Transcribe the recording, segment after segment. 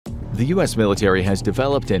The US military has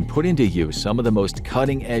developed and put into use some of the most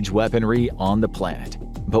cutting-edge weaponry on the planet.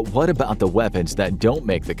 But what about the weapons that don't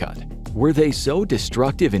make the cut? Were they so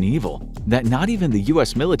destructive and evil that not even the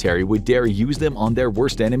US military would dare use them on their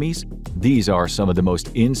worst enemies? These are some of the most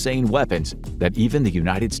insane weapons that even the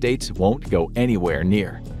United States won't go anywhere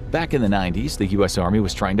near. Back in the 90s, the US Army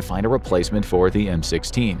was trying to find a replacement for the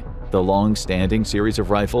M16, the long-standing series of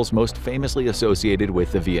rifles most famously associated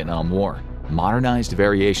with the Vietnam War. Modernized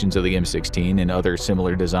variations of the M16 and other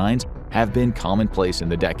similar designs have been commonplace in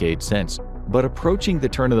the decades since. But approaching the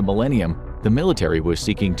turn of the millennium, the military was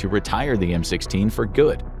seeking to retire the M16 for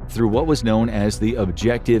good through what was known as the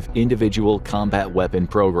Objective Individual Combat Weapon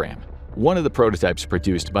Program. One of the prototypes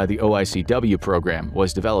produced by the OICW program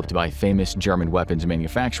was developed by famous German weapons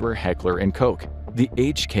manufacturer Heckler & Koch. The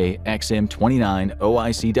HK-XM29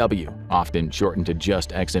 OICW, often shortened to just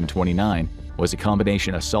XM29, was a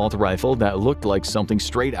combination assault rifle that looked like something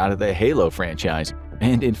straight out of the Halo franchise,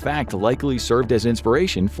 and in fact likely served as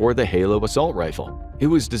inspiration for the Halo assault rifle. It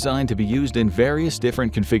was designed to be used in various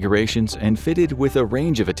different configurations and fitted with a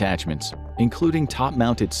range of attachments, including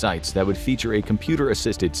top-mounted sights that would feature a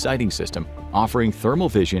computer-assisted sighting system offering thermal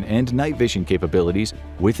vision and night vision capabilities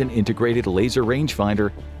with an integrated laser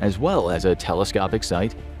rangefinder, as well as a telescopic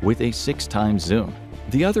sight with a 6x zoom.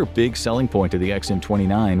 The other big selling point of the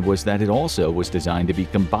XM29 was that it also was designed to be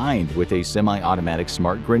combined with a semi-automatic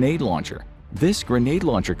smart grenade launcher. This grenade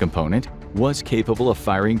launcher component was capable of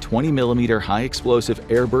firing 20mm high-explosive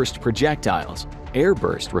airburst projectiles.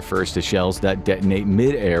 Airburst refers to shells that detonate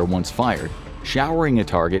mid-air once fired, showering a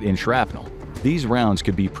target in shrapnel. These rounds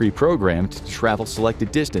could be pre-programmed to travel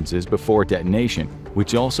selected distances before detonation,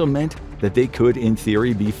 which also meant that they could in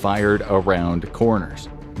theory be fired around corners.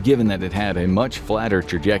 Given that it had a much flatter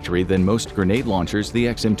trajectory than most grenade launchers, the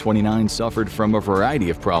XM29 suffered from a variety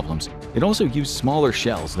of problems. It also used smaller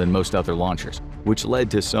shells than most other launchers, which led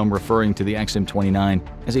to some referring to the XM29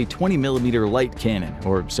 as a 20mm light cannon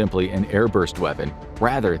or simply an airburst weapon,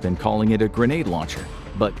 rather than calling it a grenade launcher.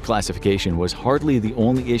 But classification was hardly the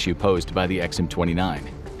only issue posed by the XM29.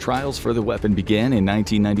 Trials for the weapon began in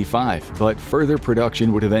 1995, but further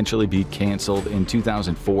production would eventually be canceled in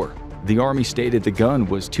 2004. The Army stated the gun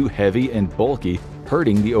was too heavy and bulky,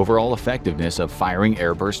 hurting the overall effectiveness of firing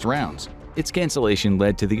airburst rounds. Its cancellation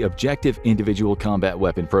led to the Objective Individual Combat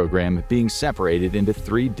Weapon Program being separated into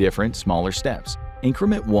 3 different smaller steps.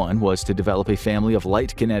 Increment 1 was to develop a family of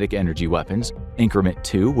light kinetic energy weapons. Increment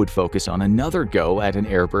 2 would focus on another go at an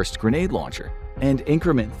airburst grenade launcher. And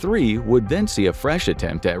Increment 3 would then see a fresh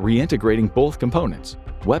attempt at reintegrating both components.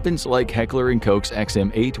 Weapons like Heckler & Koch's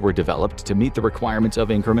XM8 were developed to meet the requirements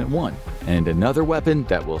of Increment 1, and another weapon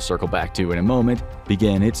that we'll circle back to in a moment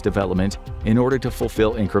began its development in order to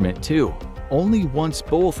fulfill Increment 2. Only once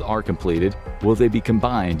both are completed will they be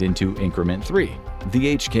combined into Increment 3.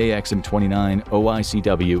 The HK-XM29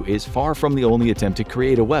 OICW is far from the only attempt to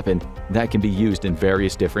create a weapon that can be used in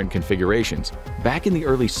various different configurations. Back in the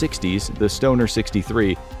early 60s, the Stoner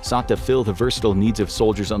 63 sought to fill the versatile needs of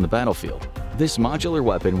soldiers on the battlefield. This modular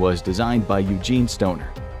weapon was designed by Eugene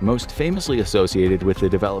Stoner, most famously associated with the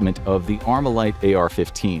development of the Armalite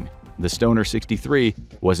AR-15. The Stoner 63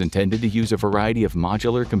 was intended to use a variety of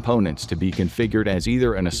modular components to be configured as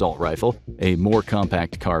either an assault rifle, a more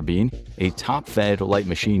compact carbine, a top-fed light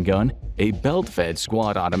machine gun, a belt-fed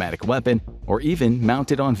squad automatic weapon, or even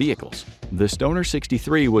mounted on vehicles. The Stoner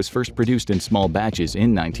 63 was first produced in small batches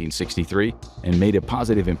in 1963 and made a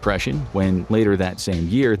positive impression when later that same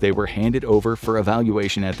year they were handed over for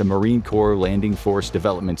evaluation at the Marine Corps Landing Force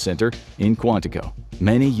Development Center in Quantico.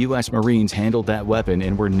 Many U.S. Marines handled that weapon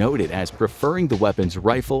and were noted as preferring the weapon's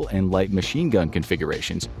rifle and light machine gun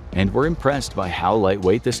configurations and were impressed by how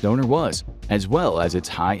lightweight the Stoner was, as well as its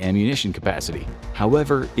high ammunition capacity.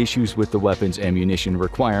 However, issues with the weapon's ammunition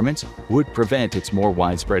requirements would prevent its more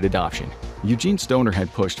widespread adoption. Eugene Stoner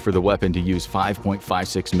had pushed for the weapon to use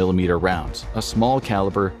 5.56mm rounds, a small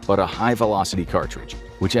caliber but a high-velocity cartridge,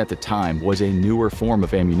 which at the time was a newer form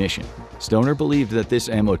of ammunition. Stoner believed that this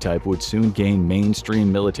ammo type would soon gain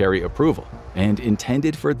mainstream military approval and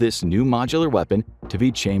intended for this new modular weapon to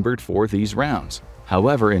be chambered for these rounds.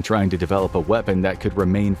 However, in trying to develop a weapon that could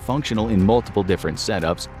remain functional in multiple different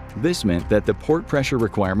setups, this meant that the port pressure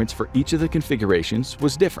requirements for each of the configurations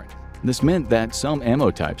was different. This meant that some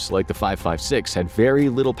ammo types, like the 5.56, had very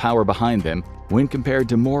little power behind them when compared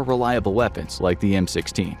to more reliable weapons like the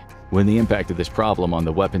M16. When the impact of this problem on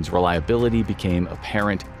the weapon's reliability became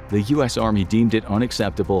apparent, the U.S. Army deemed it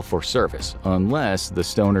unacceptable for service unless the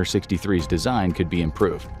Stoner 63's design could be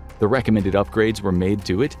improved. The recommended upgrades were made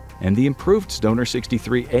to it, and the improved Stoner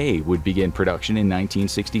 63A would begin production in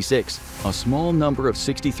 1966. A small number of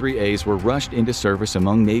 63As were rushed into service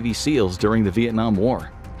among Navy SEALs during the Vietnam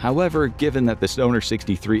War. However, given that the Stoner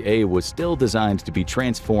 63A was still designed to be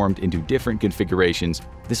transformed into different configurations,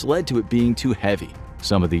 this led to it being too heavy.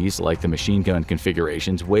 Some of these, like the machine gun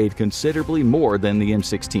configurations, weighed considerably more than the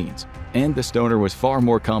M16s, and the Stoner was far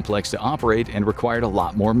more complex to operate and required a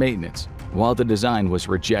lot more maintenance. While the design was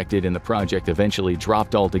rejected and the project eventually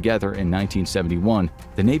dropped altogether in 1971,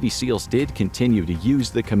 the Navy SEALs did continue to use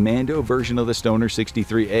the Commando version of the Stoner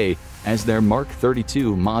 63A as their Mark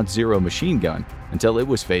 32 Mod 0 machine gun until it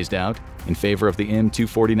was phased out in favor of the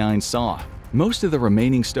M249 SAW. Most of the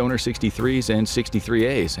remaining Stoner 63s and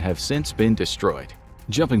 63As have since been destroyed.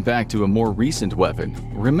 Jumping back to a more recent weapon,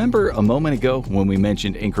 remember a moment ago when we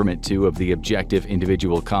mentioned Increment 2 of the Objective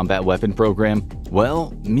Individual Combat Weapon Program?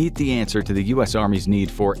 Well, meet the answer to the U.S. Army's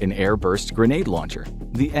need for an air-burst grenade launcher,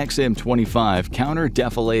 the XM25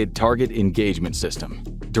 Counter-Defilade Target Engagement System.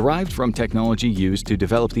 Derived from technology used to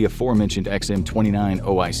develop the aforementioned XM29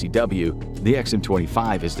 OICW, the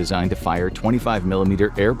XM25 is designed to fire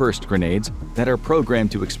 25mm airburst grenades that are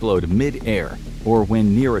programmed to explode mid-air or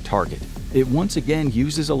when near a target. It once again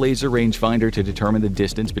uses a laser rangefinder to determine the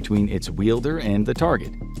distance between its wielder and the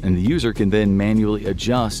target, and the user can then manually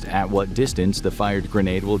adjust at what distance the fired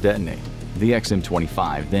grenade will detonate. The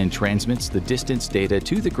XM25 then transmits the distance data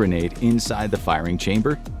to the grenade inside the firing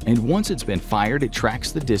chamber, and once it's been fired, it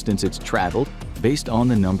tracks the distance it's traveled based on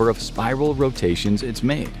the number of spiral rotations it's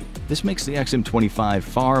made. This makes the XM25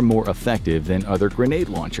 far more effective than other grenade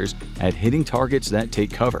launchers at hitting targets that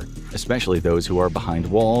take cover, especially those who are behind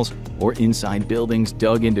walls or inside buildings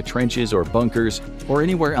dug into trenches or bunkers or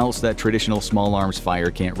anywhere else that traditional small arms fire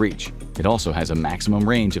can't reach. It also has a maximum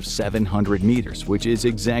range of 700 meters, which is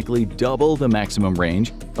exactly double the maximum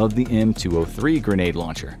range of the M203 grenade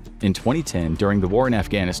launcher. In 2010, during the war in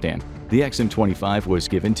Afghanistan, the XM25 was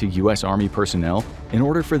given to U.S. Army personnel in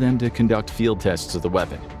order for them to conduct field tests of the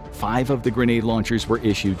weapon. 5 of the grenade launchers were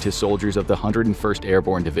issued to soldiers of the 101st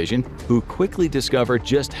Airborne Division, who quickly discovered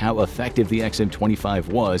just how effective the XM25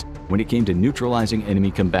 was when it came to neutralizing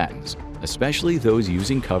enemy combatants, especially those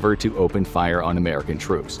using cover to open fire on American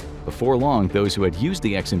troops. Before long, those who had used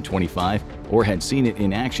the XM25 or had seen it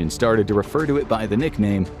in action started to refer to it by the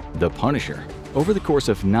nickname the Punisher. Over the course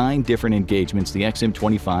of 9 different engagements, the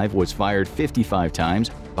XM25 was fired 55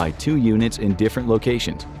 times by 2 units in different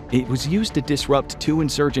locations. It was used to disrupt 2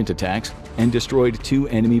 insurgent attacks and destroyed 2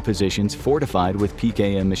 enemy positions fortified with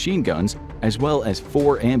PKM machine guns, as well as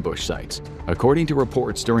 4 ambush sites. According to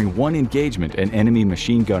reports, during one engagement, an enemy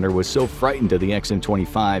machine gunner was so frightened of the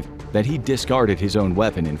XM25 that he discarded his own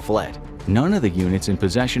weapon and fled. None of the units in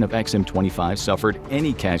possession of XM25 suffered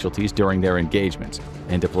any casualties during their engagements,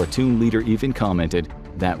 and a platoon leader even commented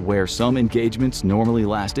that where some engagements normally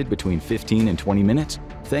lasted between 15 and 20 minutes,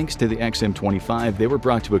 thanks to the XM25, they were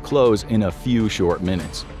brought to a close in a few short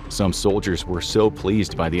minutes. Some soldiers were so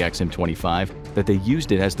pleased by the XM25 that they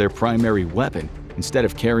used it as their primary weapon instead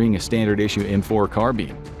of carrying a standard-issue M4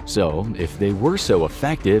 carbine. So, if they were so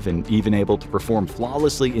effective and even able to perform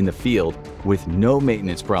flawlessly in the field with no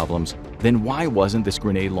maintenance problems, then why wasn't this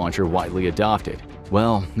grenade launcher widely adopted?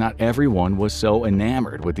 Well, not everyone was so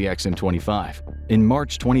enamored with the XM25. In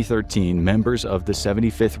March 2013, members of the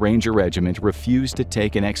 75th Ranger Regiment refused to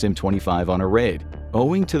take an XM25 on a raid,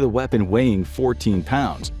 owing to the weapon weighing 14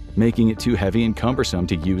 pounds, making it too heavy and cumbersome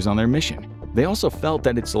to use on their mission. They also felt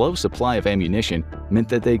that its low supply of ammunition meant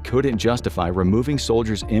that they couldn't justify removing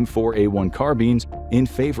soldiers' M4A1 carbines in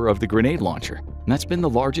favor of the grenade launcher. And that's been the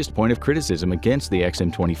largest point of criticism against the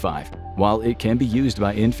XM25. While it can be used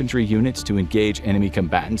by infantry units to engage enemy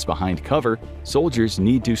combatants behind cover, soldiers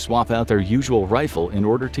need to swap out their usual rifle in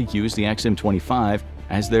order to use the XM25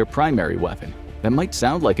 as their primary weapon. That might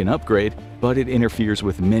sound like an upgrade, but it interferes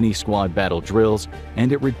with many squad battle drills,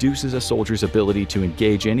 and it reduces a soldier's ability to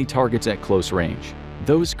engage any targets at close range.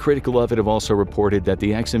 Those critical of it have also reported that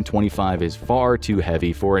the XM25 is far too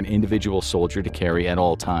heavy for an individual soldier to carry at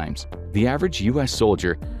all times. The average U.S.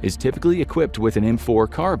 soldier is typically equipped with an M4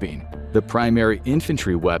 carbine, the primary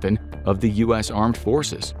infantry weapon of the U.S. Armed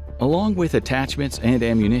Forces, along with attachments and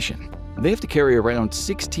ammunition. They have to carry around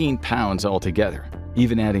 16 pounds altogether.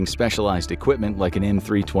 Even adding specialized equipment like an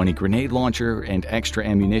M320 grenade launcher and extra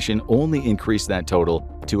ammunition only increase that total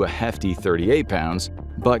to a hefty 38 pounds,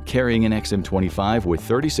 but carrying an XM25 with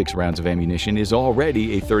 36 rounds of ammunition is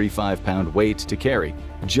already a 35-pound weight to carry,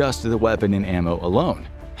 just the weapon and ammo alone.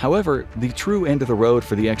 However, the true end of the road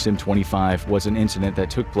for the XM25 was an incident that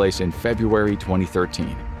took place in February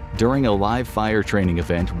 2013. During a live fire training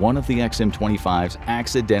event, one of the XM-25s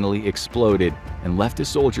accidentally exploded and left a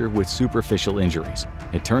soldier with superficial injuries.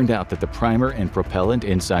 It turned out that the primer and propellant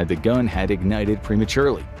inside the gun had ignited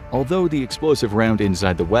prematurely, although the explosive round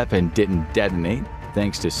inside the weapon didn't detonate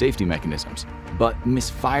thanks to safety mechanisms. But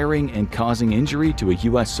misfiring and causing injury to a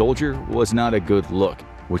US soldier was not a good look,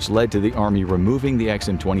 which led to the Army removing the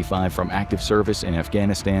XM-25 from active service in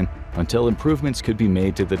Afghanistan until improvements could be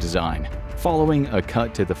made to the design. Following a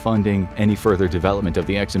cut to the funding, any further development of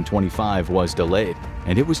the XM-25 was delayed,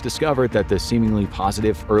 and it was discovered that the seemingly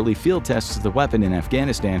positive early field tests of the weapon in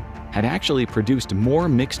Afghanistan had actually produced more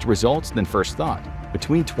mixed results than first thought.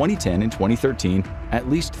 Between 2010 and 2013, at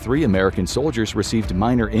least 3 American soldiers received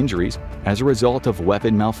minor injuries as a result of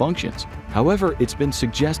weapon malfunctions. However, it's been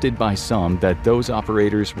suggested by some that those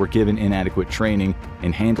operators were given inadequate training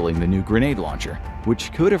in handling the new grenade launcher,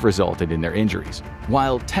 which could have resulted in their injuries.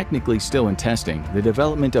 While technically still in testing, the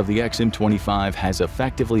development of the XM-25 has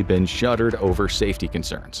effectively been shuttered over safety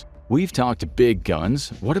concerns. We've talked big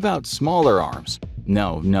guns. What about smaller arms?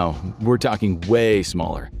 No, we're talking way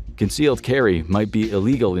smaller. Concealed carry might be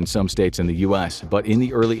illegal in some states in the US, but in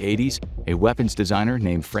the early 80s, a weapons designer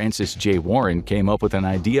named Francis J. Warren came up with an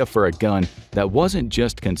idea for a gun that wasn't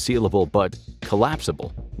just concealable but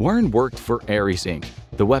collapsible. Warren worked for Ares Inc.,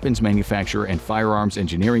 the weapons manufacturer and firearms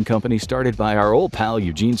engineering company started by our old pal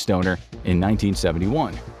Eugene Stoner in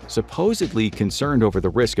 1971. Supposedly concerned over the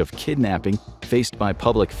risk of kidnapping faced by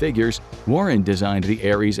public figures, Warren designed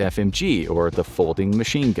the Ares FMG, or the folding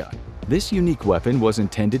machine gun. This unique weapon was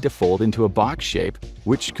intended to fold into a box shape,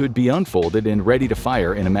 which could be unfolded and ready to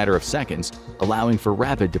fire in a matter of seconds, allowing for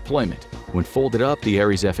rapid deployment. When folded up, the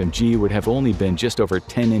Ares FMG would have only been just over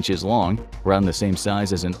 10 inches long, around the same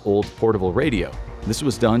size as an old portable radio. This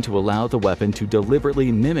was done to allow the weapon to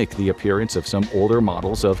deliberately mimic the appearance of some older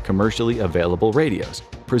models of commercially available radios,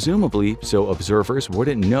 presumably so observers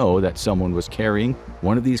wouldn't know that someone was carrying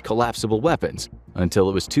one of these collapsible weapons until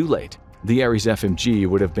it was too late. The Ares FMG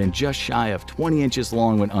would have been just shy of 20 inches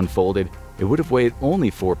long when unfolded. It would have weighed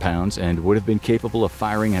only 4 pounds and would have been capable of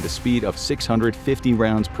firing at a speed of 650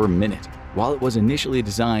 rounds per minute. While it was initially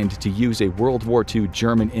designed to use a World War II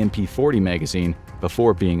German MP40 magazine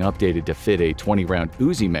before being updated to fit a 20-round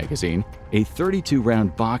Uzi magazine, a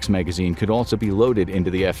 32-round box magazine could also be loaded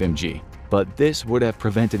into the FMG, but this would have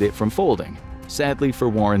prevented it from folding. Sadly for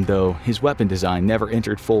Warren, though, his weapon design never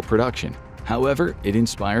entered full production. However, it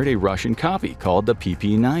inspired a Russian copy called the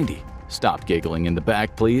PP-90. Stop giggling in the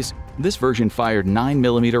back, please. This version fired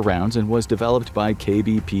 9mm rounds and was developed by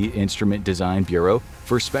KBP Instrument Design Bureau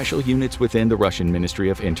for special units within the Russian Ministry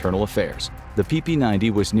of Internal Affairs. The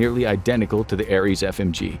PP-90 was nearly identical to the Ares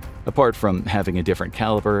FMG, apart from having a different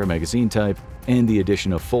caliber, magazine type, and the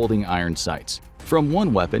addition of folding iron sights. From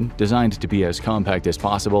one weapon, designed to be as compact as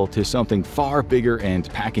possible, to something far bigger and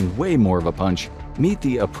packing way more of a punch, meet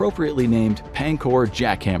the appropriately named Pancor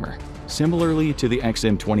Jackhammer. Similarly to the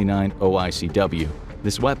XM-29 OICW,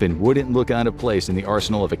 this weapon wouldn't look out of place in the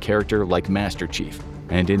arsenal of a character like Master Chief,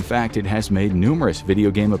 and in fact it has made numerous video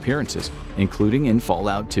game appearances, including in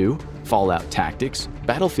Fallout 2, Fallout Tactics,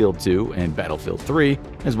 Battlefield 2, and Battlefield 3,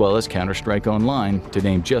 as well as Counter-Strike Online, to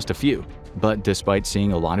name just a few. But despite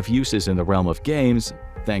seeing a lot of uses in the realm of games,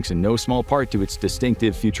 thanks in no small part to its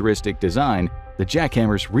distinctive futuristic design, the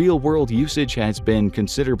jackhammer's real-world usage has been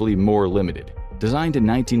considerably more limited. Designed in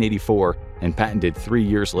 1984 and patented 3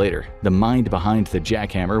 years later, the mind behind the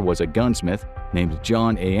jackhammer was a gunsmith named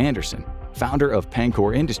John A. Anderson, founder of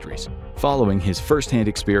Pancor Industries. Following his first-hand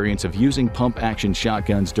experience of using pump-action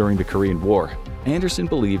shotguns during the Korean War, Anderson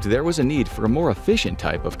believed there was a need for a more efficient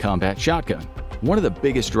type of combat shotgun. One of the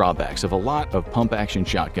biggest drawbacks of a lot of pump-action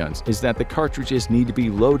shotguns is that the cartridges need to be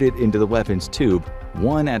loaded into the weapon's tube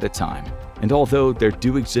one at a time. And although there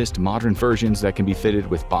do exist modern versions that can be fitted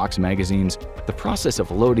with box magazines, the process of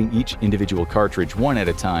loading each individual cartridge one at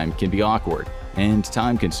a time can be awkward and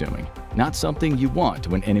time-consuming, not something you want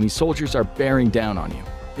when enemy soldiers are bearing down on you.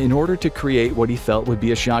 In order to create what he felt would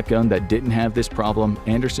be a shotgun that didn't have this problem,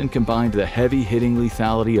 Anderson combined the heavy-hitting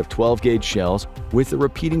lethality of 12-gauge shells with the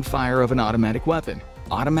repeating fire of an automatic weapon.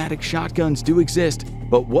 Automatic shotguns do exist,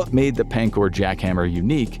 but what made the Pancor Jackhammer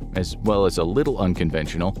unique, as well as a little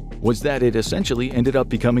unconventional, was that it essentially ended up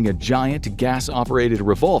becoming a giant gas-operated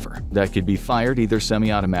revolver that could be fired either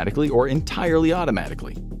semi-automatically or entirely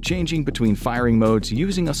automatically, changing between firing modes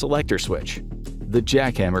using a selector switch. The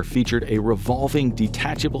jackhammer featured a revolving,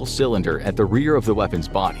 detachable cylinder at the rear of the weapon's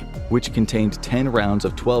body, which contained 10 rounds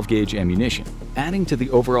of 12-gauge ammunition. Adding to the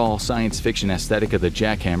overall science fiction aesthetic of the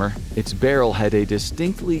jackhammer, its barrel had a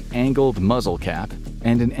distinctly angled muzzle cap,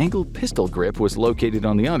 and an angled pistol grip was located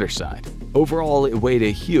on the underside. Overall, it weighed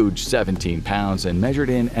a huge 17 pounds and measured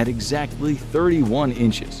in at exactly 31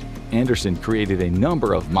 inches. Anderson created a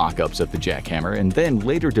number of mock-ups of the jackhammer and then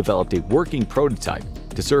later developed a working prototype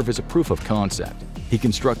to serve as a proof of concept. He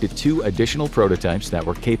constructed 2 additional prototypes that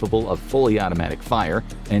were capable of fully automatic fire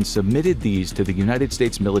and submitted these to the United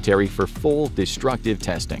States military for full destructive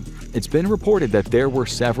testing. It's been reported that there were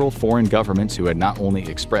several foreign governments who had not only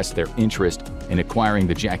expressed their interest in acquiring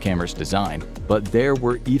the jackhammer's design, but there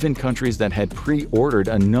were even countries that had pre-ordered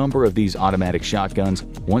a number of these automatic shotguns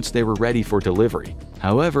once they were ready for delivery.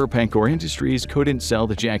 However, Pancor Industries couldn't sell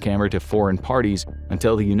the jackhammer to foreign parties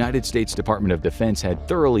until the United States Department of Defense had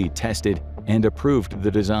thoroughly tested and approved the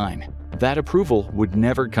design. That approval would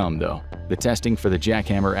never come, though. The testing for the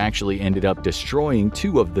jackhammer actually ended up destroying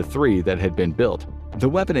 2 of the 3 that had been built. The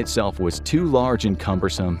weapon itself was too large and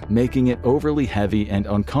cumbersome, making it overly heavy and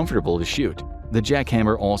uncomfortable to shoot. The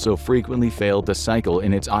jackhammer also frequently failed to cycle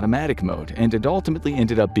in its automatic mode, and it ultimately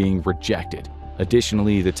ended up being rejected.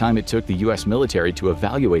 Additionally, the time it took the U.S. military to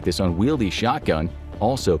evaluate this unwieldy shotgun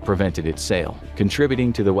also prevented its sale,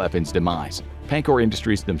 contributing to the weapon's demise. Pancor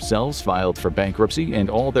Industries themselves filed for bankruptcy, and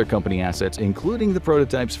all their company assets, including the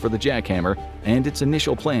prototypes for the jackhammer and its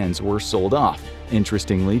initial plans, were sold off.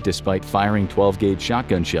 Interestingly, despite firing 12-gauge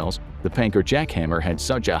shotgun shells, the Pancor jackhammer had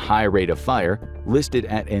such a high rate of fire, listed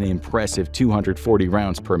at an impressive 240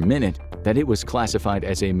 rounds per minute, that it was classified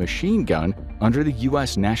as a machine gun under the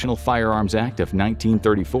U.S. National Firearms Act of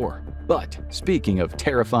 1934. But speaking of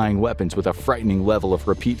terrifying weapons with a frightening level of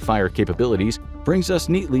repeat fire capabilities, brings us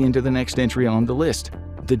neatly into the next entry on the list: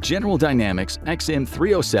 the General Dynamics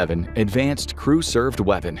XM307 Advanced Crew-Served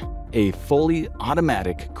Weapon, a fully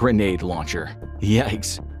automatic grenade launcher.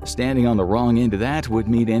 Yikes! Standing on the wrong end of that would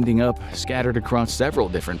mean ending up scattered across several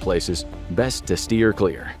different places. Best to steer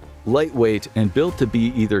clear. Lightweight and built to be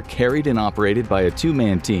either carried and operated by a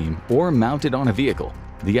 2-man team or mounted on a vehicle,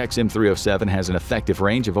 the XM307 has an effective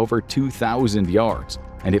range of over 2,000 yards,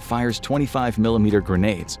 and it fires 25mm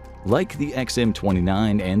grenades. Like the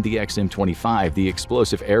XM29 and the XM25, the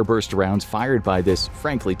explosive airburst rounds fired by this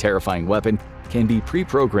frankly terrifying weapon can be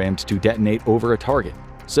pre-programmed to detonate over a target.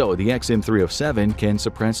 So the XM307 can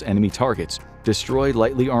suppress enemy targets, destroy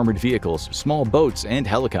lightly armored vehicles, small boats and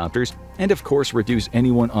helicopters, and of course reduce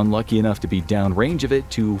anyone unlucky enough to be downrange of it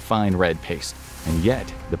to fine red paste. And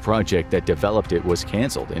yet, the project that developed it was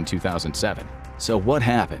cancelled in 2007. So what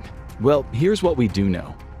happened? Well, here's what we do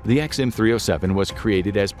know. The XM307 was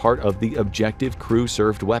created as part of the Objective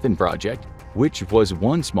Crew-Served Weapon Project, which was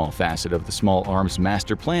one small facet of the Small Arms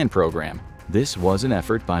Master Plan program. This was an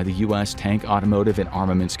effort by the U.S. Tank Automotive and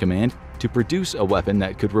Armaments Command to produce a weapon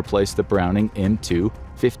that could replace the Browning M2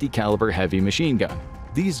 50 caliber heavy machine gun.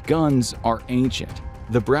 These guns are ancient.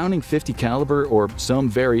 The Browning 50 caliber, or some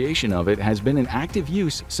variation of it, has been in active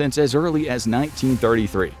use since as early as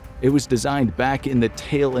 1933. It was designed back in the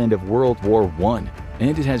tail end of World War I,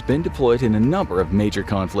 and it has been deployed in a number of major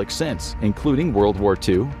conflicts since, including World War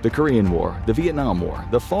II, the Korean War, the Vietnam War,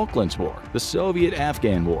 the Falklands War, the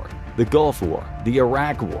Soviet-Afghan War, the Gulf War, the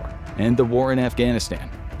Iraq War, and the war in Afghanistan.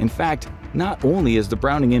 In fact, not only is the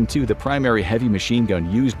Browning M2 the primary heavy machine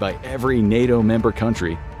gun used by every NATO member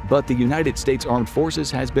country, but the United States Armed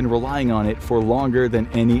Forces has been relying on it for longer than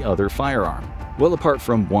any other firearm. Well, apart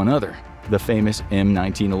from one other, the famous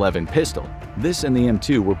M1911 pistol. This and the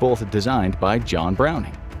M2 were both designed by John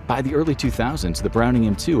Browning. By the early 2000s, the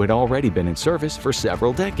Browning M2 had already been in service for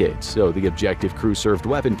several decades, so the Objective Crew-Served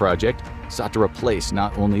Weapon Project sought to replace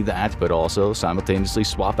not only that, but also simultaneously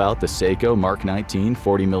swap out the Seiko Mark 19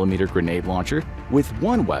 40mm grenade launcher with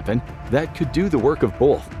one weapon that could do the work of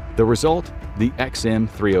both. The result? The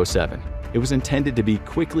XM307. It was intended to be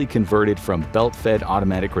quickly converted from belt-fed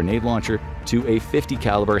automatic grenade launcher to a 50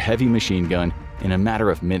 caliber heavy machine gun in a matter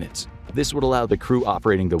of minutes. This would allow the crew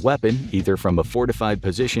operating the weapon, either from a fortified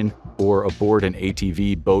position or aboard an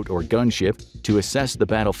ATV, boat, or gunship, to assess the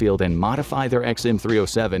battlefield and modify their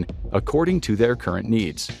XM307 according to their current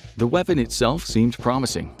needs. The weapon itself seemed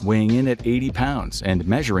promising, weighing in at 80 pounds and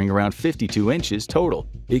measuring around 52 inches total.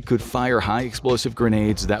 It could fire high-explosive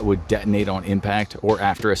grenades that would detonate on impact or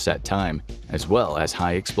after a set time, as well as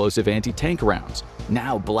high-explosive anti-tank rounds.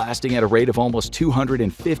 Now blasting at a rate of almost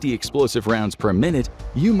 250 explosive rounds per minute,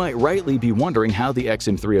 you might rightly be wondering how the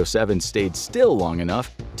XM307 stayed still long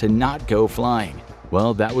enough to not go flying.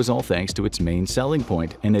 Well, that was all thanks to its main selling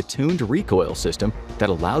point, an attuned recoil system that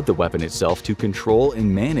allowed the weapon itself to control and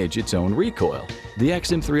manage its own recoil. The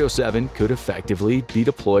XM307 could effectively be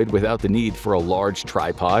deployed without the need for a large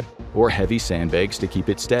tripod or heavy sandbags to keep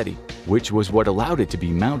it steady, which was what allowed it to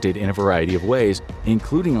be mounted in a variety of ways,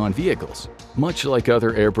 including on vehicles. Much like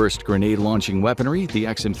other airburst grenade-launching weaponry, the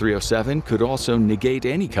XM307 could also negate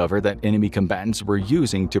any cover that enemy combatants were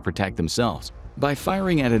using to protect themselves. By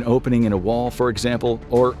firing at an opening in a wall, for example,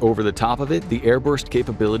 or over the top of it, the airburst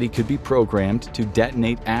capability could be programmed to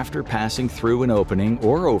detonate after passing through an opening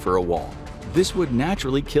or over a wall. This would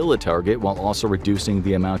naturally kill a target while also reducing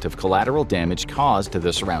the amount of collateral damage caused to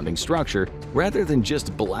the surrounding structure, rather than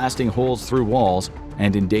just blasting holes through walls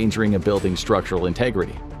and endangering a building's structural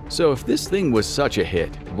integrity. So if this thing was such a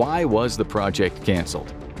hit, why was the project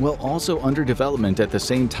cancelled? Well, also under development at the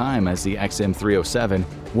same time as the XM307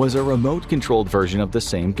 was a remote-controlled version of the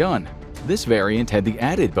same gun. This variant had the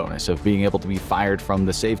added bonus of being able to be fired from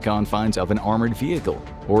the safe confines of an armored vehicle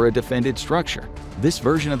or a defended structure. This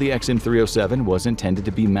version of the XM307 was intended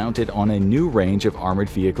to be mounted on a new range of armored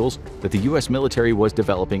vehicles that the US military was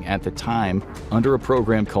developing at the time under a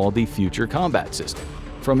program called the Future Combat System.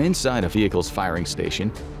 From inside a vehicle's firing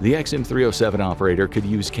station, the XM307 operator could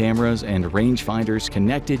use cameras and rangefinders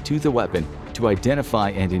connected to the weapon to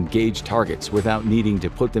identify and engage targets without needing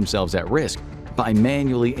to put themselves at risk by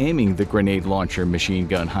manually aiming the grenade launcher machine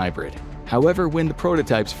gun hybrid. However, when the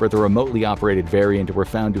prototypes for the remotely operated variant were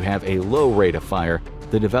found to have a low rate of fire,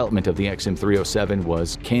 the development of the XM307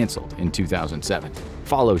 was cancelled in 2007,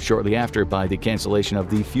 followed shortly after by the cancellation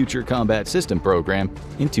of the Future Combat System program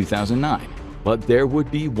in 2009. But there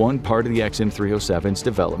would be one part of the XM307's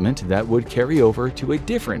development that would carry over to a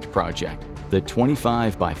different project, the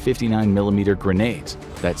 25 by 59mm grenades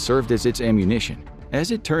that served as its ammunition.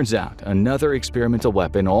 As it turns out, another experimental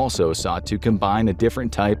weapon also sought to combine a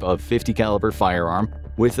different type of 50 caliber firearm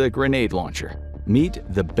with a grenade launcher. Meet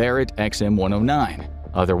the Barrett XM109,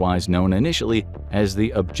 otherwise known initially as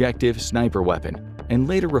the Objective Sniper Weapon, and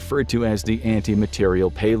later referred to as the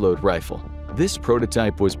Anti-Material Payload Rifle. This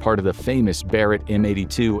prototype was part of the famous Barrett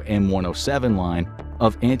M82 M107 line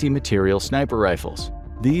of anti-material sniper rifles.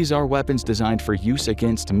 These are weapons designed for use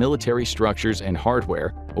against military structures and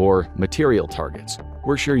hardware, or material targets.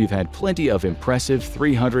 We're sure you've had plenty of impressive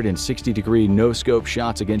 360-degree no-scope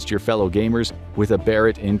shots against your fellow gamers with a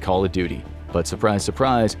Barrett in Call of Duty. But surprise,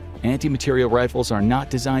 surprise, anti-material rifles are not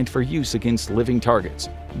designed for use against living targets.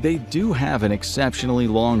 They do have an exceptionally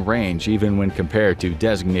long range even when compared to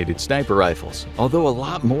designated sniper rifles, although a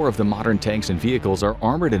lot more of the modern tanks and vehicles are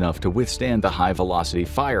armored enough to withstand the high-velocity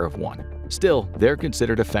fire of one. Still, they're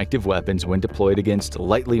considered effective weapons when deployed against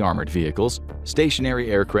lightly armored vehicles, stationary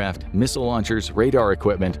aircraft, missile launchers, radar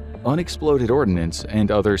equipment, unexploded ordnance,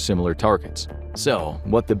 and other similar targets. So,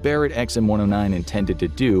 what the Barrett XM109 intended to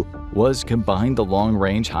do was combine the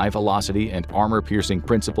long-range, high-velocity, and armor-piercing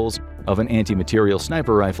principles of an anti-material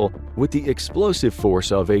sniper rifle with the explosive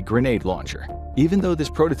force of a grenade launcher. Even though this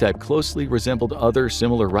prototype closely resembled other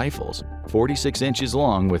similar rifles, 46 inches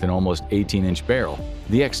long with an almost 18-inch barrel,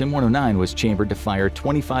 the XM109 was chambered to fire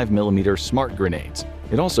 25mm smart grenades.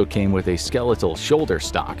 It also came with a skeletal shoulder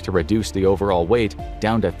stock to reduce the overall weight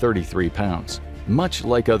down to 33 pounds. Much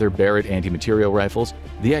like other Barrett anti-material rifles,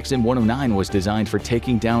 the XM109 was designed for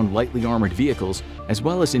taking down lightly armored vehicles as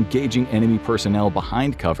well as engaging enemy personnel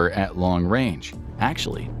behind cover at long range.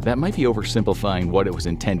 Actually, that might be oversimplifying what it was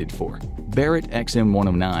intended for. Barrett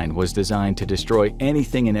XM109 was designed to destroy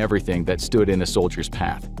anything and everything that stood in a soldier's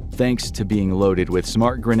path, thanks to being loaded with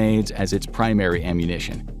smart grenades as its primary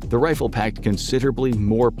ammunition. The rifle packed considerably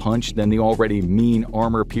more punch than the already mean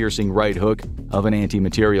armor-piercing right hook of an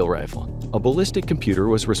anti-material rifle. A ballistic computer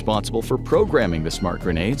was responsible for programming the smart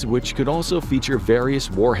grenades, which could also feature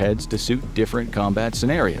various warheads to suit different combat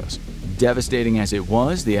scenarios. Devastating as it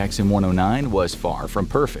was, the XM109 was far from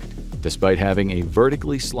perfect. Despite having a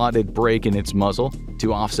vertically slotted break in its muzzle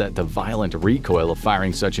to offset the violent recoil of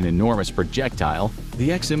firing such an enormous projectile, the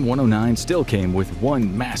XM109 still came with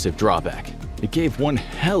one massive drawback. It gave one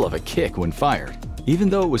hell of a kick when fired. Even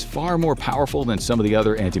though it was far more powerful than some of the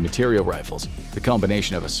other anti-material rifles, the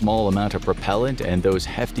combination of a small amount of propellant and those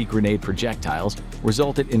hefty grenade projectiles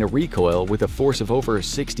resulted in a recoil with a force of over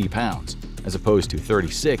 60 pounds, as opposed to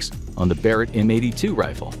 36 on the Barrett M82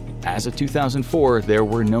 rifle. As of 2004, there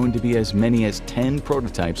were known to be as many as 10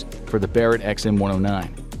 prototypes for the Barrett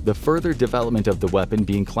XM109. the further development of the weapon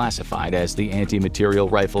being classified as the Anti-Material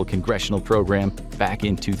Rifle Congressional Program back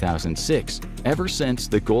in 2006. Ever since,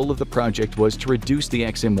 the goal of the project was to reduce the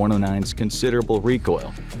XM109's considerable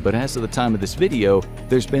recoil, but as of the time of this video,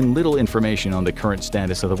 there's been little information on the current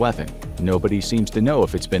status of the weapon. Nobody seems to know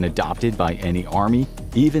if it's been adopted by any army,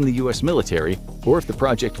 even the US military, or if the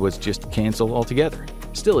project was just canceled altogether.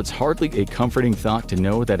 Still, it's hardly a comforting thought to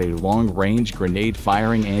know that a long-range,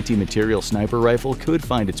 grenade-firing anti-material sniper rifle could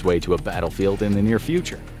find its way to a battlefield in the near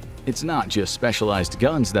future. It's not just specialized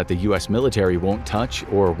guns that the US military won't touch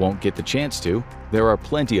or won't get the chance to. There are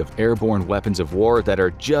plenty of airborne weapons of war that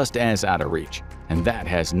are just as out of reach, and that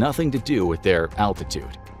has nothing to do with their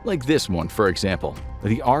altitude. Like this one, for example,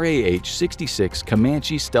 the RAH-66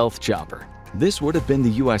 Comanche Stealth Chopper. This would have been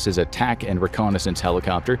the US's attack and reconnaissance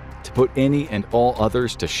helicopter to put any and all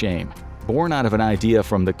others to shame. Born out of an idea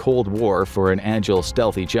from the Cold War for an agile,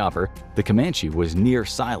 stealthy chopper, the Comanche was near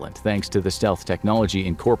silent thanks to the stealth technology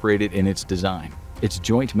incorporated in its design. Its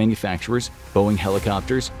joint manufacturers, Boeing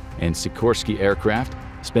Helicopters and Sikorsky Aircraft,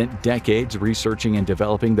 spent decades researching and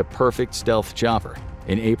developing the perfect stealth chopper.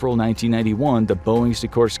 In April 1991, the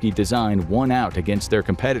Boeing-Sikorsky design won out against their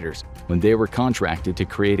competitors when they were contracted to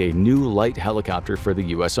create a new light helicopter for the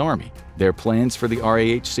U.S. Army. Their plans for the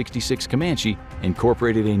RAH-66 Comanche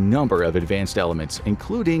incorporated a number of advanced elements,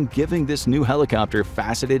 including giving this new helicopter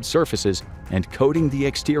faceted surfaces and coating the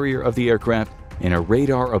exterior of the aircraft in a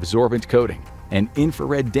radar-absorbent coating, an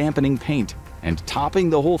infrared dampening paint, and topping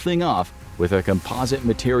the whole thing off with a composite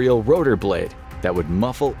material rotor blade that would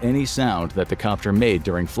muffle any sound that the copter made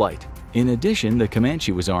during flight. In addition, the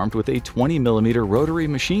Comanche was armed with a 20mm rotary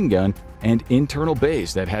machine gun and internal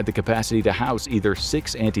bays that had the capacity to house either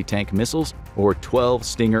 6 anti-tank missiles or 12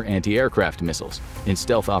 Stinger anti-aircraft missiles. In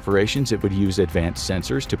stealth operations, it would use advanced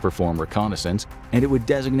sensors to perform reconnaissance, and it would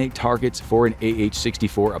designate targets for an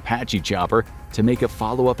AH-64 Apache chopper to make a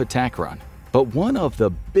follow-up attack run. But one of the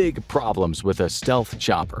big problems with a stealth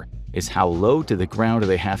chopper is how low to the ground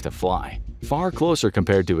they have to fly. Far closer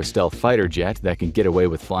compared to a stealth fighter jet that can get away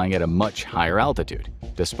with flying at a much higher altitude.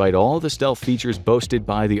 Despite all the stealth features boasted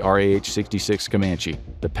by the RAH-66 Comanche,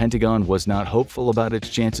 the Pentagon was not hopeful about its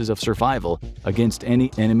chances of survival against any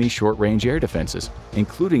enemy short-range air defenses,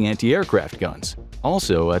 including anti-aircraft guns.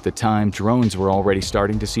 Also, at the time, drones were already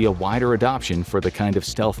starting to see a wider adoption for the kind of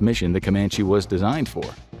stealth mission the Comanche was designed for.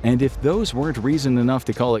 And if those weren't reason enough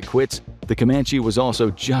to call it quits, the Comanche was also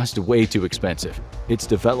just way too expensive. Its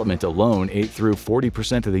development alone ate through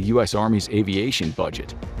 40% of the US Army's aviation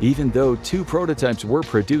budget. Even though 2 prototypes were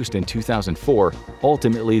produced in 2004,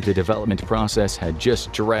 ultimately the development process had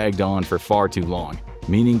just dragged on for far too long,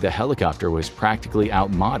 meaning the helicopter was practically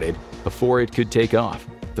outmodded before it could take off.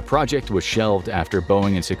 The project was shelved after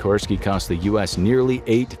Boeing and Sikorsky cost the US nearly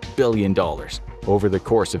 $8 billion over the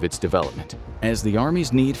course of its development, as the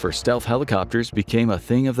Army's need for stealth helicopters became a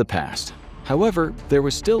thing of the past. However, there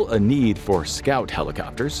was still a need for scout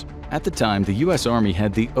helicopters. At the time, the US Army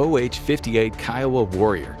had the OH-58 Kiowa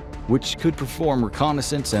Warrior, which could perform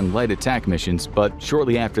reconnaissance and light attack missions, but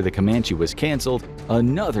shortly after the Comanche was canceled,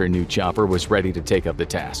 another new chopper was ready to take up the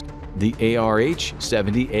task. The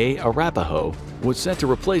ARH-70A Arapaho was set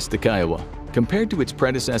to replace the Kiowa. Compared to its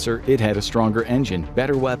predecessor, it had a stronger engine,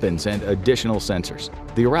 better weapons, and additional sensors.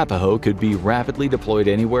 The Arapaho could be rapidly deployed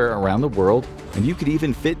anywhere around the world, and you could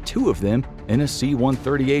even fit 2 of them in a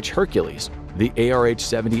C-130H Hercules. The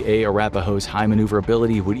ARH-70A Arapaho's high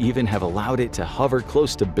maneuverability would even have allowed it to hover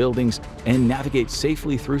close to buildings and navigate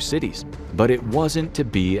safely through cities. But it wasn't to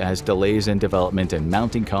be, as delays in development and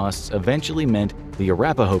mounting costs eventually meant the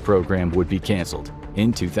Arapaho program would be canceled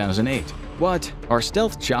in 2008. What? Are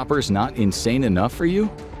stealth choppers not insane enough for you?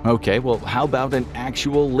 Okay, well, how about an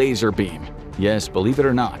actual laser beam? Yes, believe it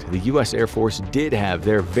or not, the US Air Force did have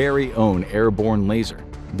their very own airborne laser,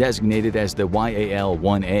 designated as the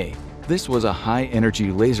YAL-1A. This was a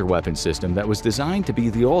high-energy laser weapon system that was designed to be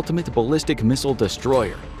the ultimate ballistic missile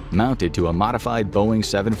destroyer. Mounted to a modified Boeing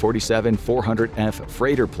 747-400F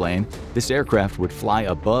freighter plane, this aircraft would fly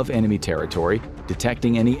above enemy territory,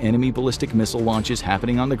 detecting any enemy ballistic missile launches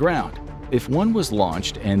happening on the ground. If one was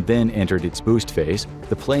launched and then entered its boost phase,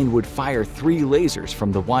 the plane would fire 3 lasers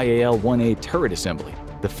from the YAL-1A turret assembly.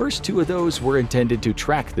 The first 2 of those were intended to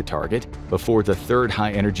track the target before the third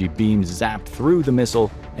high-energy beam zapped through the missile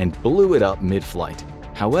and blew it up mid-flight.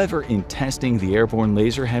 However, in testing, the airborne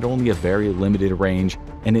laser had only a very limited range,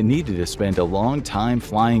 and it needed to spend a long time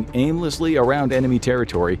flying aimlessly around enemy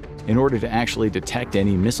territory in order to actually detect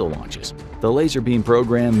any missile launches. The laser beam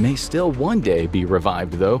program may still one day be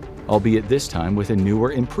revived though, albeit this time with a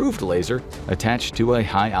newer, improved laser attached to a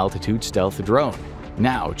high-altitude stealth drone.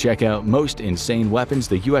 Now check out most insane weapons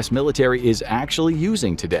the US military is actually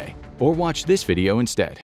using today, or watch this video instead.